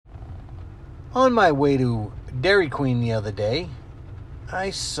On my way to Dairy Queen the other day, I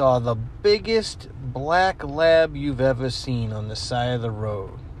saw the biggest black lab you've ever seen on the side of the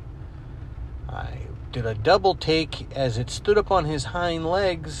road. I did a double take as it stood up on his hind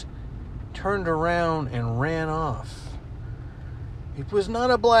legs, turned around, and ran off. It was not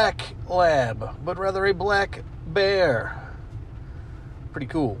a black lab, but rather a black bear. Pretty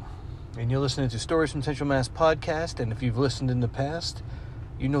cool. And you're listening to Stories from Central Mass podcast, and if you've listened in the past,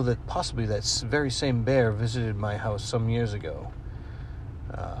 you know that possibly that very same bear visited my house some years ago.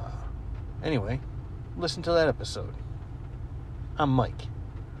 Anyway, listen to that episode. I'm Mike.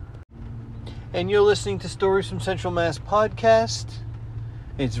 And you're listening to Stories from Central Mass podcast.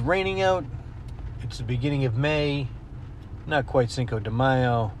 It's raining out. It's the beginning of May. Not quite Cinco de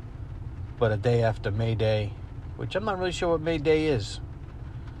Mayo, but a day after May Day, which I'm not really sure what May Day is.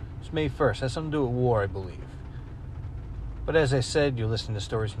 It's May 1st. It has something to do with war, I believe. But as I said, you're listening to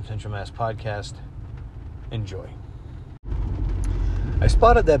Stories from Central Mass podcast. Enjoy. I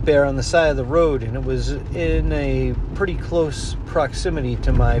spotted that bear on the side of the road, and it was in a pretty close proximity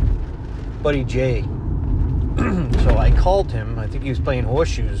to my buddy Jay. So I called him. I think he was playing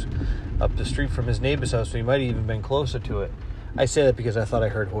horseshoes up the street from his neighbor's house, so he might have even been closer to it. I say that because I thought I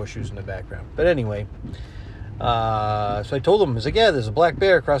heard horseshoes in the background. But anyway, so I told him, I was like, yeah, there's a black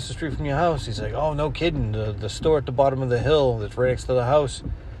bear across the street from your house. He's like, oh, no kidding. The store at the bottom of the hill that's right next to the house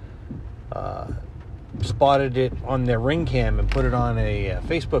spotted it on their Ring Cam and put it on a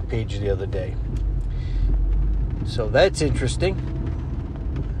Facebook page the other day. So that's interesting.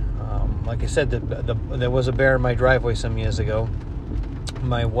 Like I said, there was a bear in my driveway some years ago.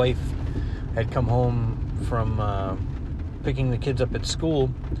 My wife had come home from picking the kids up at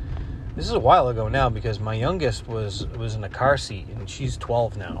school. This is a while ago now because my youngest was in a car seat, and she's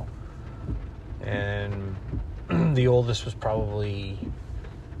 12 now. And the oldest was probably,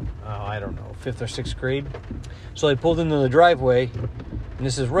 I don't know, 5th or 6th grade. So I pulled into the driveway, and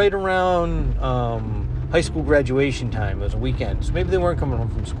this is right around high school graduation time. It was a weekend, so maybe they weren't coming home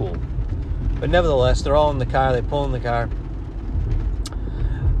from school. But nevertheless, they're all in the car. They pull in the car.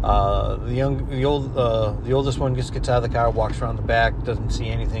 The oldest one just gets out of the car, walks around the back, doesn't see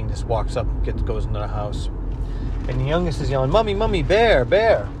anything, just walks up, goes into the house. And the youngest is yelling, "Mommy, mommy, bear,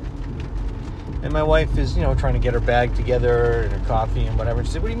 bear!" And my wife is, trying to get her bag together and her coffee and whatever.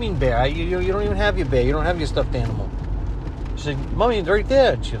 She said, "What do you mean, bear? You don't even have your bear. You don't have your stuffed animal." She said, "Mommy, it's right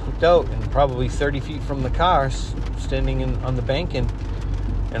there." And she looked out, and probably 30 feet from the car, standing on the bank in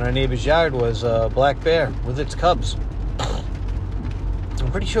our neighbor's yard, was a black bear with its cubs.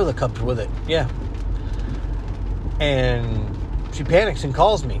 I'm pretty sure the cubs were with it. Yeah. And she panics and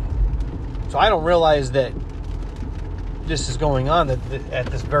calls me. So I don't realize that this is going on that at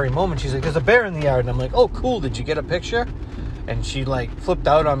this very moment. She's like, "There's a bear in the yard." And I'm like, "Oh, cool. Did you get a picture?" And she flipped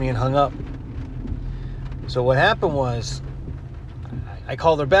out on me and hung up. So what happened was, I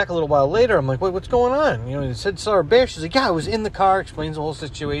called her back a little while later. I'm like, "Wait, what's going on?" It said saw a bear. She's like, "Yeah, I was in the car." Explains the whole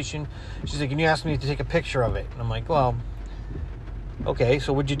situation. She's like, "And you asked me to take a picture of it." And I'm like, "Well, okay,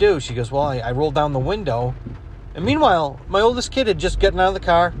 so what'd you do?" She goes, "Well, I rolled down the window." And meanwhile, my oldest kid had just gotten out of the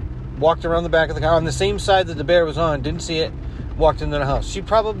car, walked around the back of the car on the same side that the bear was on, didn't see it, walked into the house. She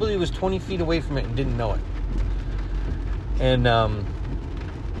probably was 20 feet away from it and didn't know it. And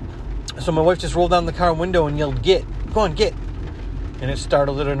so my wife just rolled down the car window and yelled, "Get, go on, get." And it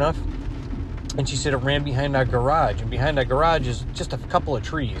startled it enough. And she said it ran behind our garage. And behind our garage is just a couple of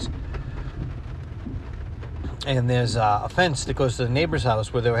trees. And there's a fence that goes to the neighbor's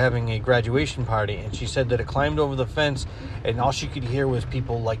house where they were having a graduation party. And she said that it climbed over the fence, and all she could hear was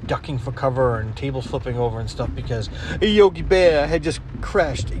people ducking for cover and tables flipping over and stuff because a Yogi Bear had just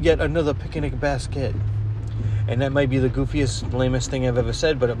crashed yet another picnic basket. And that might be the goofiest, lamest thing I've ever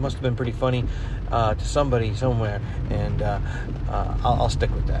said, but it must have been pretty funny to somebody somewhere. And I'll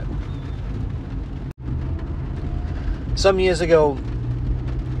stick with that. Some years ago,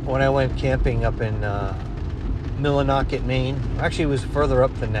 when I went camping up in Millinocket, Maine. Actually, it was further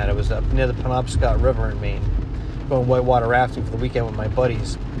up than that. It was up near the Penobscot River in Maine. Going whitewater rafting for the weekend with my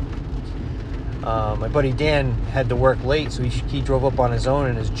buddies. My buddy Dan had to work late, so he drove up on his own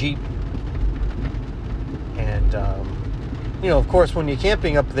in his Jeep. And, of course, when you're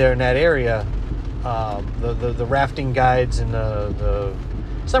camping up there in that area, the rafting guides and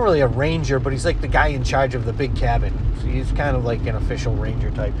it's not really a ranger, but he's like the guy in charge of the big cabin. So he's kind of like an official ranger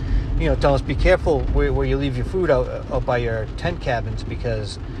type. Tell us, be careful where you leave your food out by your tent cabins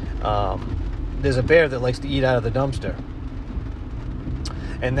because there's a bear that likes to eat out of the dumpster.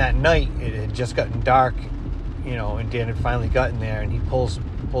 And that night, it had just gotten dark, and Dan had finally gotten there, and he pulls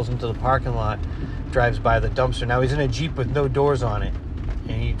into the parking lot, drives by the dumpster. Now, he's in a Jeep with no doors on it.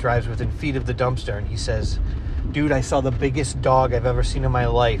 and he drives within feet of the dumpster, and he says, dude, I saw the biggest dog I've ever seen in my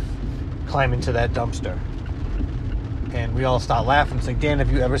life climb into that dumpster. And we all start laughing. It's like, Dan,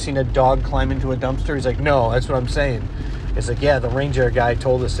 have you ever seen a dog climb into a dumpster? He's like, no, that's what I'm saying. It's like, yeah, the ranger guy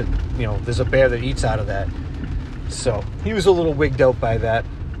told us that, there's a bear that eats out of that. So he was a little wigged out by that.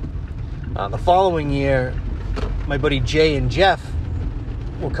 The following year, my buddy Jay and Jeff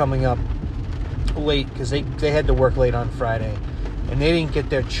were coming up late because they had to work late on Friday, and they didn't get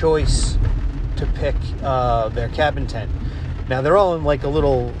their choice to pick their cabin tent. Now they're all in like a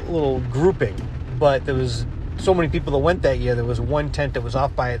little grouping, but there was so many people that went that year. There was one tent that was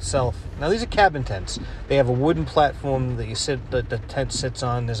off by itself. Now these are cabin tents. They have a wooden platform that the tent sits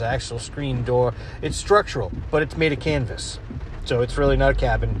on. There's an actual screen door. It's structural, but it's made of canvas, so it's really not a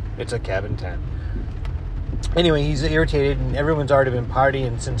cabin. It's a cabin tent. Anyway, he's irritated, and everyone's already been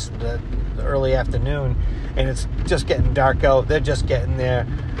partying since the early afternoon, and it's just getting dark out. They're just getting there.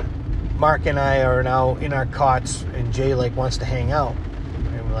 Mark and I are now in our cots, and Jay wants to hang out,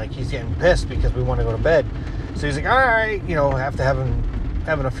 and he's getting pissed because we want to go to bed. So he's like, all right, after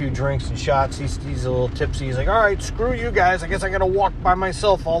having a few drinks and shots, he's a little tipsy. He's like, all right, screw you guys. I guess I got to walk by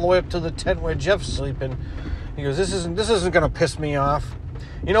myself all the way up to the tent where Jeff's sleeping. He goes, this isn't going to piss me off.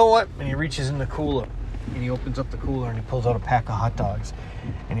 You know what? And he reaches in the cooler, and he opens up the cooler, and he pulls out a pack of hot dogs.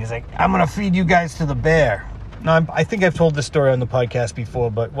 And he's like, I'm going to feed you guys to the bear. Now, I think I've told this story on the podcast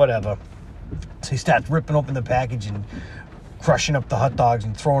before, but whatever. So he starts ripping open the package and crushing up the hot dogs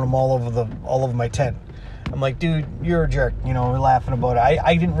and throwing them all over my tent. I'm like, dude, you're a jerk. We're laughing about it.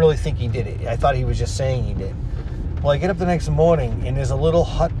 I didn't really think he did it. I thought he was just saying he did. Well, I get up the next morning, and there's a little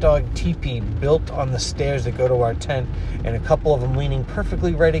hot dog teepee built on the stairs that go to our tent, and a couple of them leaning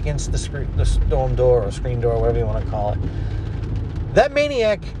perfectly right against the storm door or screen door, whatever you want to call it. That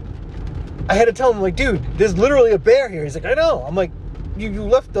maniac, I had to tell him, dude, there's literally a bear here. He's like, I know. I'm like, you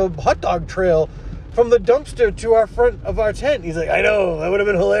left the hot dog trail from the dumpster to our front of our tent. He's like, I know. That would have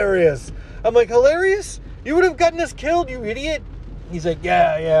been hilarious. I'm like, hilarious? You would have gotten us killed, you idiot. He's like,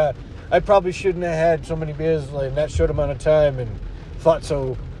 yeah. I probably shouldn't have had so many beers in that short amount of time and thought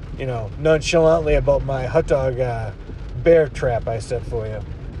so, nonchalantly about my hot dog bear trap I set for you.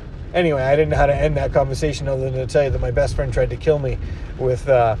 Anyway, I didn't know how to end that conversation other than to tell you that my best friend tried to kill me with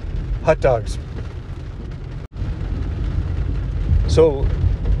hot dogs. So,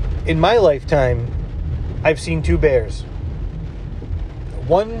 in my lifetime, I've seen two bears.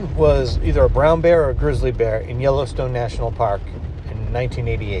 One was either a brown bear or a grizzly bear in Yellowstone National Park in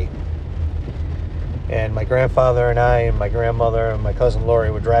 1988. And my grandfather and I and my grandmother and my cousin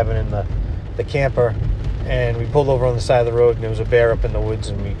Lori were driving in the camper, and we pulled over on the side of the road, and there was a bear up in the woods,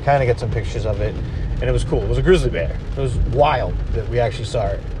 and we kind of got some pictures of it, and it was cool. It was a grizzly bear. It was wild that we actually saw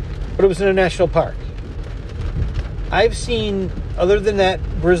it. But it was in a national park. I've seen, other than that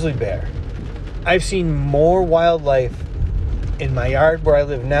grizzly bear, I've seen more wildlife in my yard where I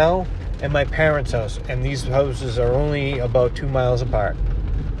live now and my parents' house, and these houses are only about 2 miles apart,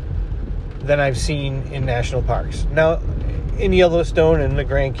 than I've seen in national parks. Now, in Yellowstone and the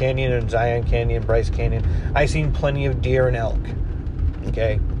Grand Canyon and Zion Canyon, Bryce Canyon, I've seen plenty of deer and elk.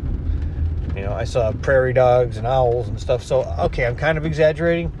 Okay? I saw prairie dogs and owls and stuff. So, okay, I'm kind of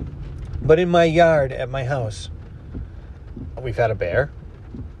exaggerating. But in my yard at my house, we've had a bear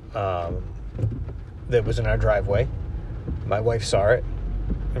that was in our driveway. My wife saw it,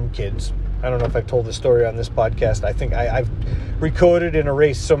 and kids. I don't know if I've told this story on this podcast. I think I've recorded and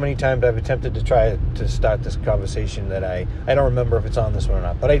erased so many times I've attempted to try to start this conversation that I don't remember if it's on this one or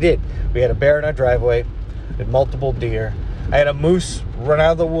not. But I did. We had a bear in our driveway, had multiple deer. I had a moose run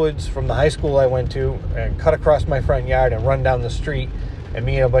out of the woods from the high school I went to and cut across my front yard and run down the street, and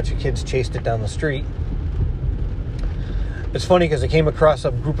me and a bunch of kids chased it down the street. It's funny because I came across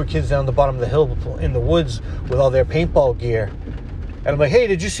a group of kids down the bottom of the hill in the woods with all their paintball gear. And I'm like, hey,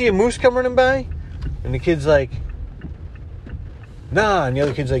 did you see a moose come running by? And the kid's like, nah. And the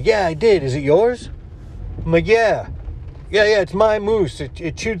other kid's like, yeah, I did. Is it yours? I'm like, yeah, it's my moose.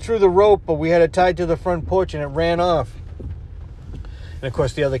 It chewed through the rope, but we had it tied to the front porch and it ran off. And of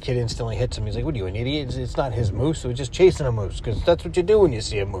course, the other kid instantly hits him. He's like, what are you, an idiot? It's not his moose. We're just chasing a moose because that's what you do when you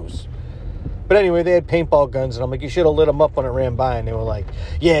see a moose. But anyway, they had paintball guns, and I'm like, you should have lit them up when it ran by. And they were like,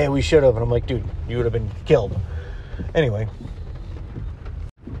 yeah, we should have. And I'm like, dude, you would have been killed. Anyway.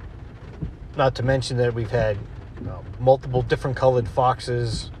 Not to mention that we've had multiple different colored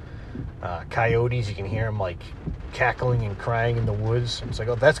foxes, coyotes. You can hear them cackling and crying in the woods. It's like,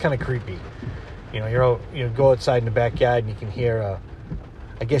 oh, that's kind of creepy. You're out, go outside in the backyard and you can hear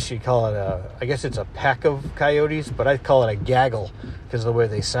I guess you'd call it I guess it's a pack of coyotes, but I call it a gaggle because of the way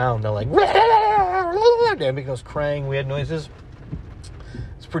they sound. They're like, they make those crying weird noises.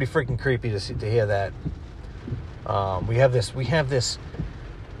 pretty freaking creepy to hear that. We have this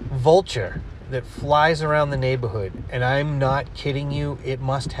vulture that flies around the neighborhood, and I'm not kidding you, it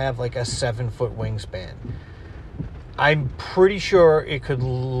must have like a 7-foot wingspan. I'm pretty sure it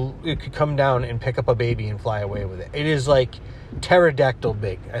could come down and pick up a baby and fly away with it. It is like pterodactyl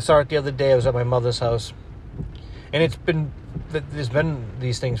big. I saw it the other day. I was at my mother's house, and there's been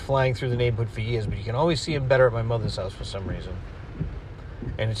these things flying through the neighborhood for years, but you can always see them better at my mother's house for some reason.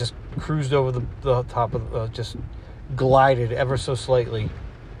 And it just cruised over the top of, just glided ever so slightly,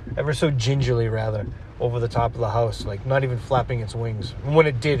 ever so gingerly rather, over the top of the house, like not even flapping its wings. And when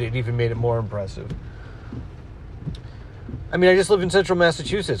it did, it even made it more impressive. I mean, I just live in central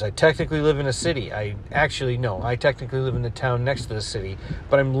Massachusetts. I technically live in a city. I technically live in the town next to the city,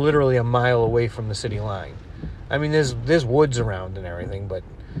 but I'm literally a mile away from the city line. I mean, there's woods around and everything, but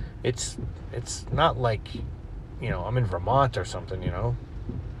it's not like, I'm in Vermont or something,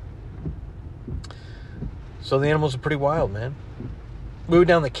 So the animals are pretty wild, man. We were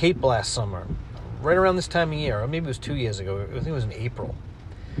down the Cape last summer, right around this time of year, or maybe it was 2 years ago. I think it was in April.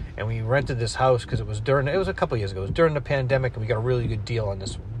 And we rented this house because it was a couple years ago. It was during the pandemic, and we got a really good deal on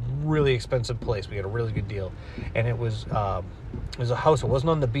this really expensive place. We got a really good deal. And it was a house. It wasn't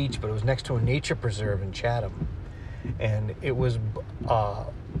on the beach, but it was next to a nature preserve in Chatham. And it was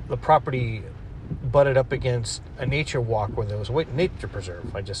the property butted up against a nature walk where there was a nature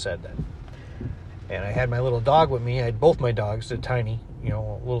preserve. I just said that. And I had my little dog with me. I had both my dogs. They're tiny, a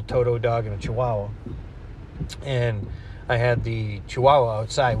little Toto dog and a Chihuahua. And I had the Chihuahua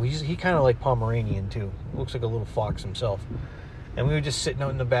outside. He kind of like Pomeranian too. Looks like a little fox himself. And we were just sitting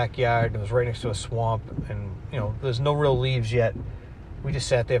out in the backyard. And it was right next to a swamp. And, there's no real leaves yet. We just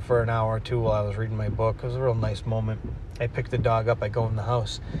sat there for an hour or two while I was reading my book. It was a real nice moment. I picked the dog up. I go in the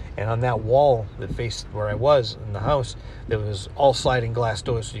house. And on that wall that faced where I was in the house, there was all sliding glass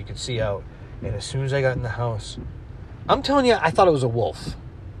doors so you could see out. And as soon as I got in the house, I'm telling you, I thought it was a wolf.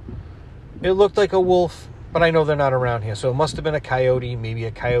 It looked like a wolf, but I know they're not around here. So it must have been a coyote, maybe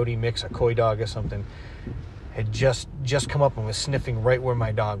a coyote mix, a coy dog or something. Had just come up and was sniffing right where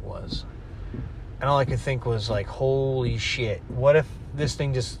my dog was. And all I could think was like, holy shit, what if this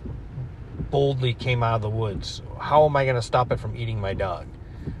thing just boldly came out of the woods? How am I going to stop it from eating my dog?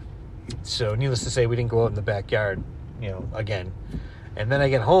 So needless to say, we didn't go out in the backyard, again. And then I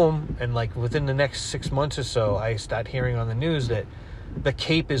get home, and like within the next 6 months or so, I start hearing on the news that the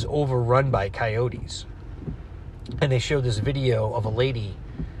Cape is overrun by coyotes. And they showed this video of a lady.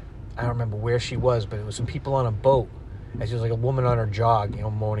 I don't remember where she was, but it was some people on a boat. And she was like a woman on her jog,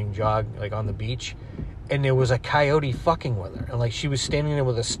 morning jog, like on the beach. And there was a coyote fucking with her. And like she was standing there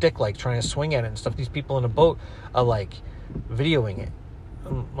with a stick, like trying to swing at it and stuff. These people in the boat are like videoing it.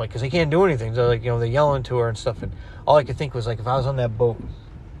 Like, because they can't do anything. So like, they're yelling to her and stuff. And all I could think was like, if I was on that boat,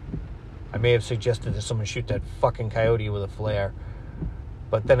 I may have suggested that someone shoot that fucking coyote with a flare.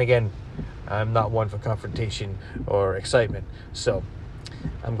 But then again, I'm not one for confrontation or excitement. So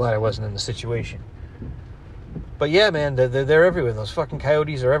I'm glad I wasn't in the situation. But yeah, man, they're everywhere. Those fucking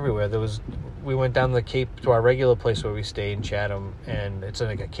coyotes are everywhere. We went down the Cape to our regular place where we stay in Chatham, and it's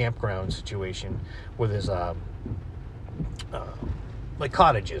like a campground situation where there's like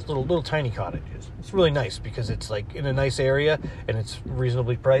cottages, little tiny cottages. It's really nice because it's like in a nice area and it's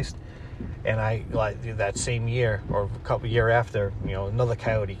reasonably priced. And I like that same year or a couple year after, another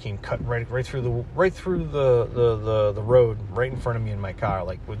coyote came cutting right through the road right in front of me in my car,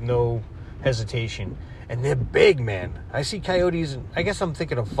 like with no hesitation. And they're big, man. I see coyotes, and I guess I'm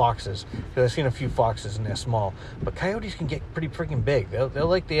thinking of foxes because I've seen a few foxes and they're small. But coyotes can get pretty freaking big. They're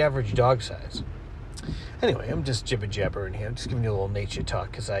like the average dog size. Anyway, I'm just jibber-jabbering here. I'm just giving you a little nature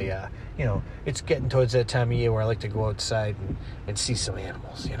talk because it's getting towards that time of year where I like to go outside and see some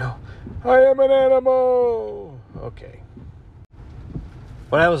animals, I am an animal! Okay.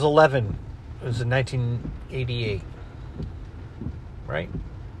 When I was 11, it was in 1988. Right?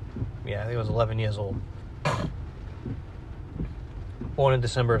 Yeah, I think I was 11 years old. Born in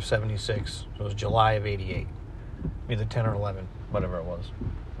December of 76. So it was July of 88. Either 10 or 11, whatever it was.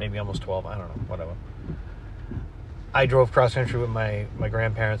 Maybe almost 12, I don't know, whatever. I drove cross-country with my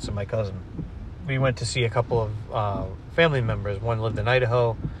grandparents and my cousin. We went to see a couple of family members. One lived in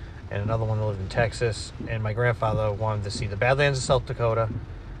Idaho, and another one lived in Texas. And my grandfather wanted to see the Badlands of South Dakota,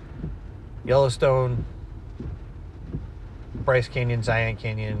 Yellowstone, Bryce Canyon, Zion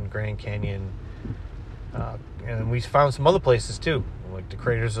Canyon, Grand Canyon. And we found some other places, too, like the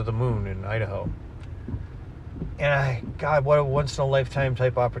Craters of the Moon in Idaho. And God, what a once-in-a-lifetime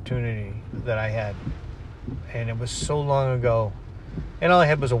type opportunity that I had. And it was so long ago. And all I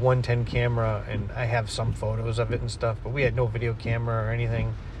had was a 110 camera, and I have some photos of it and stuff, but we had no video camera or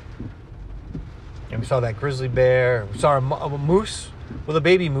anything. And we saw that grizzly bear. We saw a moose with a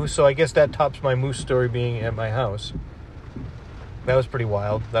baby moose, so I guess that tops my moose story being at my house. That was pretty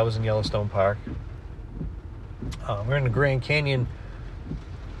wild. That was in Yellowstone Park. We're in the Grand Canyon,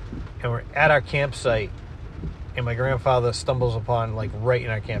 and we're at our campsite, and my grandfather stumbles upon, like, right in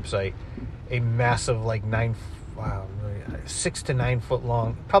our campsite, a massive, like, 6 to 9 foot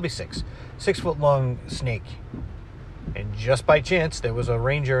long, probably 6 foot long snake. And just by chance, there was a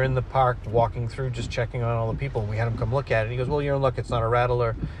ranger in the park walking through, just checking on all the people. We had him come look at it. He goes, well, you're in luck. It's not a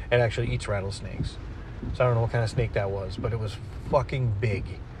rattler. It actually eats rattlesnakes. So I don't know what kind of snake that was, but it was fucking big.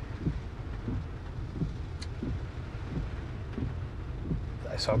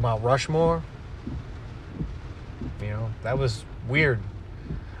 I saw Mount Rushmore. You know, that was weird.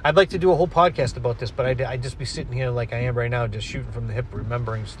 I'd like to do a whole podcast about this, but I'd just be sitting here like I am right now, just shooting from the hip,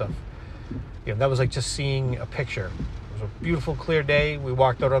 remembering stuff. You know, that was like just seeing a picture. It was a beautiful, clear day. We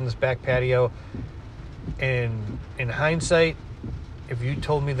walked out on this back patio, and in hindsight, if you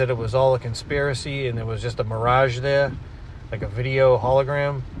told me that it was all a conspiracy and there was just a mirage there, like a video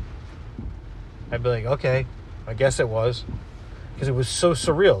hologram, I'd be like, okay, I guess it was. Because it was so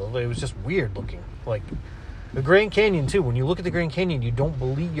surreal. It was just weird looking. Like, the Grand Canyon, too. When you look at the Grand Canyon, you don't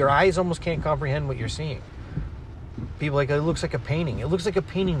believe, your eyes almost can't comprehend what you're seeing. People are like, it looks like a painting. It looks like a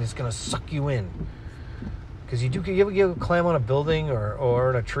painting that's going to suck you in. Because you ever climb on a building or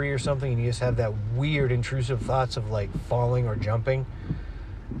on a tree or something, and you just have that weird, intrusive thoughts of, like, falling or jumping.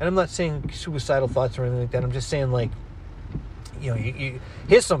 And I'm not saying suicidal thoughts or anything like that. I'm just saying, like, you know,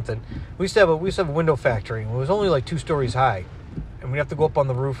 here's something. We used to have a window factory, and it was only like 2 stories high. And we'd have to go up on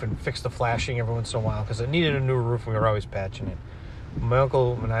the roof and fix the flashing every once in a while because it needed a new roof, and we were always patching it. My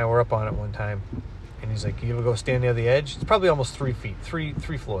uncle and I were up on it one time, and he's like, you ever go stand near the edge? It's probably almost 3 feet, three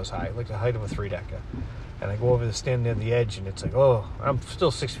floors high, like the height of a 3-decker. And I go over to stand near the edge, and it's like, oh, I'm still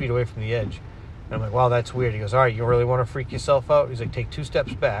 6 feet away from the edge. And I'm like, wow, that's weird. He goes, all right, you really want to freak yourself out? He's like, take 2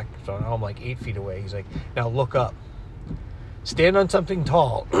 steps back. So now I'm like 8 feet away. He's like, now look up. Stand on something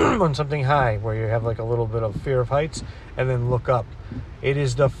tall, on something high, where you have like a little bit of fear of heights, and then look up. It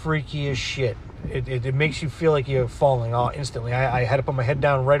is the freakiest shit. It makes you feel like you're falling all instantly. I had to put my head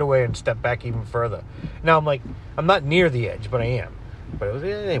down right away and step back even further. Now I'm like, I'm not near the edge, but I am. But it was,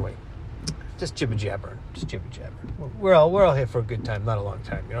 anyway, just jibber jabbering. We're all here for a good time, not a long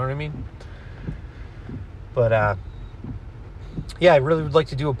time. You know what I mean? But yeah, I really would like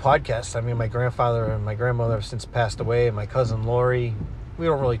to do a podcast. I mean, my grandfather and my grandmother have since passed away, and my cousin Lori. We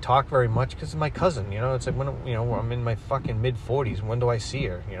don't really talk very much because of my cousin, you know. It's like, when, you know, I'm in my fucking mid-40s. When do I see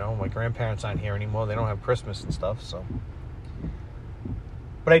her? You know, my grandparents aren't here anymore. They don't have Christmas and stuff, so.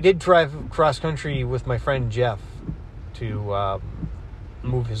 But I did drive cross-country with my friend Jeff to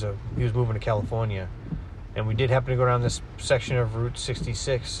move he was moving to California. And we did happen to go down this section of Route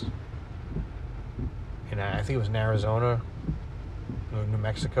 66. And I think it was in Arizona, New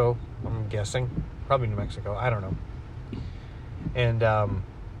Mexico, I'm guessing. Probably New Mexico. I don't know. And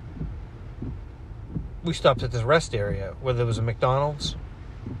we stopped at this rest area where there was a McDonald's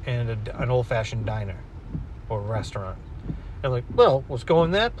and an old-fashioned diner or restaurant. And I'm like, well, let's go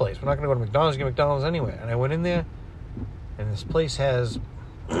in that place. We're not going to go to McDonald's, get McDonald's anyway. And I went in there, and this place has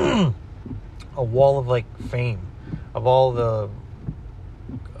a wall of, like, fame of all the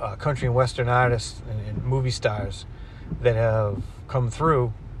country and western artists and movie stars that have come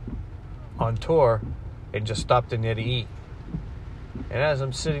through on tour and just stopped in there to eat. And as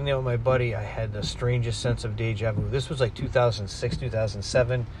I'm sitting there with my buddy, I had the strangest sense of deja vu. This was like 2006,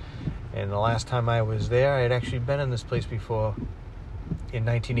 2007. And the last time I was there, I had actually been in this place before in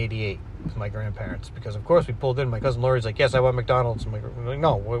 1988 with my grandparents. Because, of course, we pulled in. My cousin Lori's like, yes, I want McDonald's. I'm like,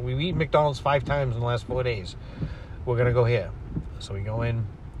 no, we eat McDonald's 5 times in the last 4 days. We're going to go here. So we go in,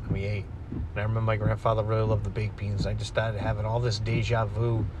 and we ate. And I remember my grandfather really loved the baked beans. I just started having all this deja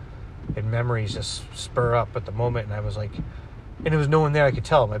vu and memories just spur up at the moment. And I was like... And there was no one there I could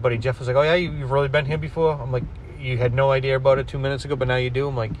tell. My buddy Jeff was like, oh, yeah, you've really been here before? I'm like, you had no idea about it 2 minutes ago, but now you do?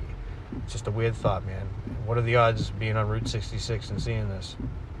 I'm like, it's just a weird thought, man. What are the odds of being on Route 66 and seeing this?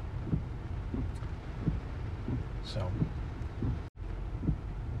 So.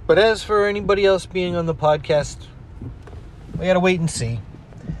 But as for anybody else being on the podcast, we got to wait and see.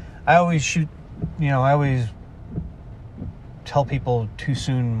 I always tell people too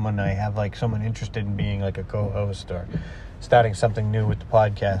soon when I have, like, someone interested in being, like, a co-host or starting something new with the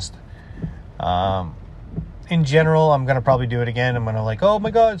podcast. In general, I'm going to probably do it again. I'm going to like, oh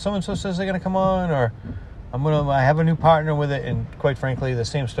my God, so-and-so says they're going to come on, or I have a new partner with it. And quite frankly, the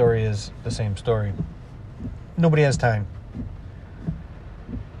same story is the same story. Nobody has time.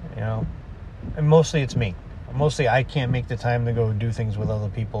 And mostly it's me. Mostly I can't make the time to go do things with other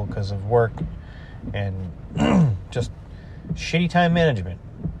people because of work and just shitty time management.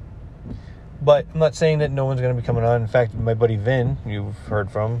 But I'm not saying that no one's going to be coming on. In fact, my buddy Vin, you've heard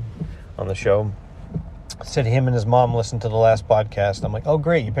from on the show, said him and his mom listened to the last podcast. I'm like, oh,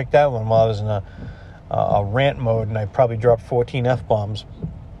 great, you picked that one while I was in a rant mode, and I probably dropped 14 F-bombs.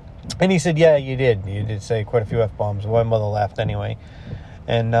 And he said, yeah, you did. You did say quite a few F-bombs. My mother laughed anyway.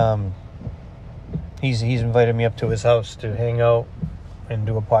 And he's invited me up to his house to hang out and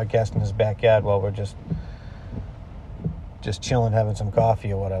do a podcast in his backyard while we're just chilling, having some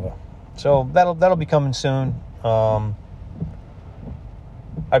coffee or whatever. So that'll be coming soon. I've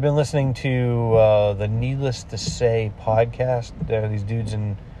been listening to the Needless to Say podcast. There are these dudes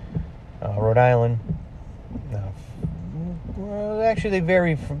in Rhode Island. Actually, they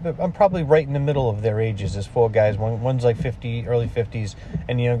vary. I'm probably right in the middle of their ages. There's 4 guys. One's like 50, early 50s,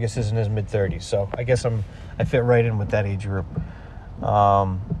 and the youngest is in his mid-30s. So I guess I fit right in with that age group.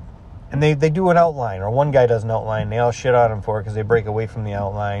 And they do an outline, or one guy does an outline. They all shit on him for it because they break away from the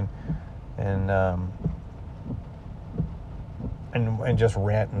outline, and just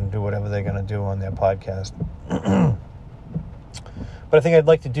rant and do whatever they're gonna do on their podcast. But I think I'd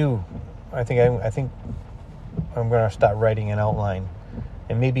like to do. I think I'm going to start writing an outline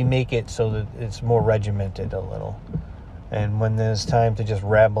and maybe make it so that it's more regimented a little. And when there's time to just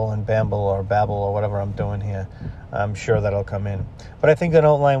rabble and babble or whatever I'm doing here, I'm sure that'll come in. But I think an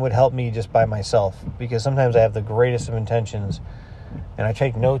outline would help me just by myself, because sometimes I have the greatest of intentions and I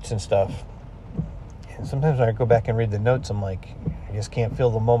take notes and stuff. And sometimes when I go back and read the notes, I'm like, I just can't feel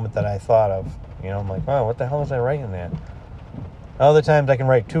the moment that I thought of. I'm like, wow, what the hell was I writing there? Other times I can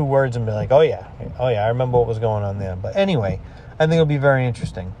write 2 words and be like, oh yeah, I remember what was going on there. But anyway, I think it'll be very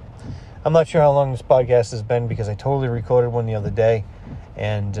interesting. I'm not sure how long this podcast has been because I totally recorded one the other day.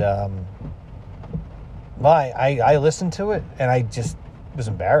 And I listened to it and I just was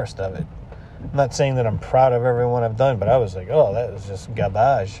embarrassed of it. I'm not saying that I'm proud of everyone I've done, but I was like, oh, that was just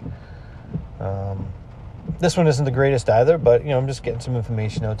garbage. This one isn't the greatest either, but, I'm just getting some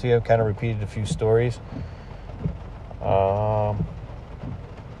information out to you. I've kind of repeated a few stories.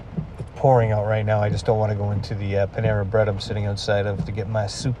 It's pouring out right now. I just don't want to go into the Panera Bread I'm sitting outside of to get my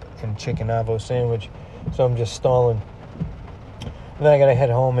soup and chicken avo sandwich, so I'm just stalling. And then I gotta head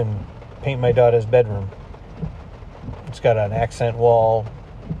home and paint my daughter's bedroom. It's got an accent wall,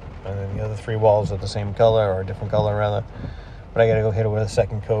 and then the other 3 walls are the same color, or a different color rather, but I gotta go hit it with a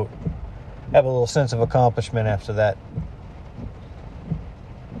second coat. Have a little sense of accomplishment after that.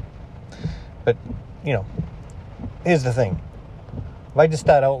 But, here's the thing. If I just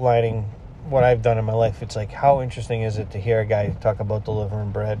start outlining what I've done in my life, it's like, how interesting is it to hear a guy talk about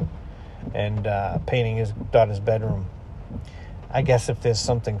delivering bread and painting his daughter's bedroom? I guess if there's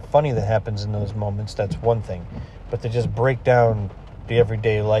something funny that happens in those moments, that's one thing. But to just break down the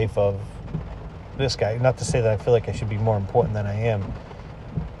everyday life of this guy, not to say that I feel like I should be more important than I am.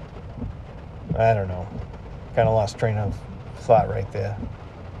 I don't know. Kind of lost train of thought right there.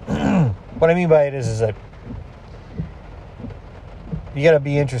 What I mean by it is that you got to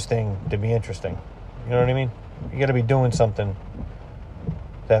be interesting to be interesting. You know what I mean? You got to be doing something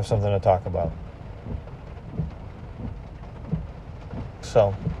to have something to talk about.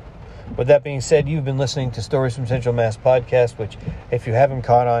 So, with that being said, you've been listening to Stories from Central Mass podcast, which, if you haven't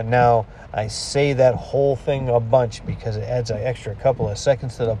caught on now, I say that whole thing a bunch because it adds an extra couple of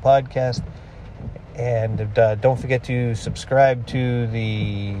seconds to the podcast. And don't forget to subscribe to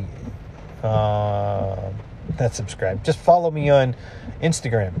the... not subscribe. Just follow me on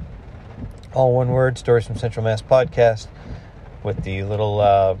Instagram. All one word, Stories from Central Mass podcast, with the little...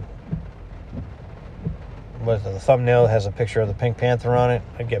 the thumbnail has a picture of the Pink Panther on it.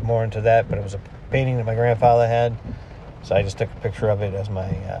 I'd get more into that, but it was a painting that my grandfather had, so I just took a picture of it as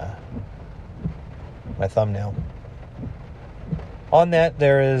my thumbnail. On that,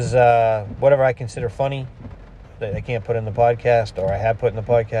 there is whatever I consider funny that I can't put in the podcast, or I have put in the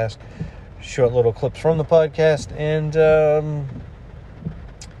podcast, short little clips from the podcast, and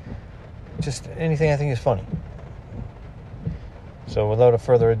just anything I think is funny. So without a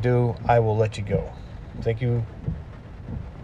further ado, I will let you go. Thank you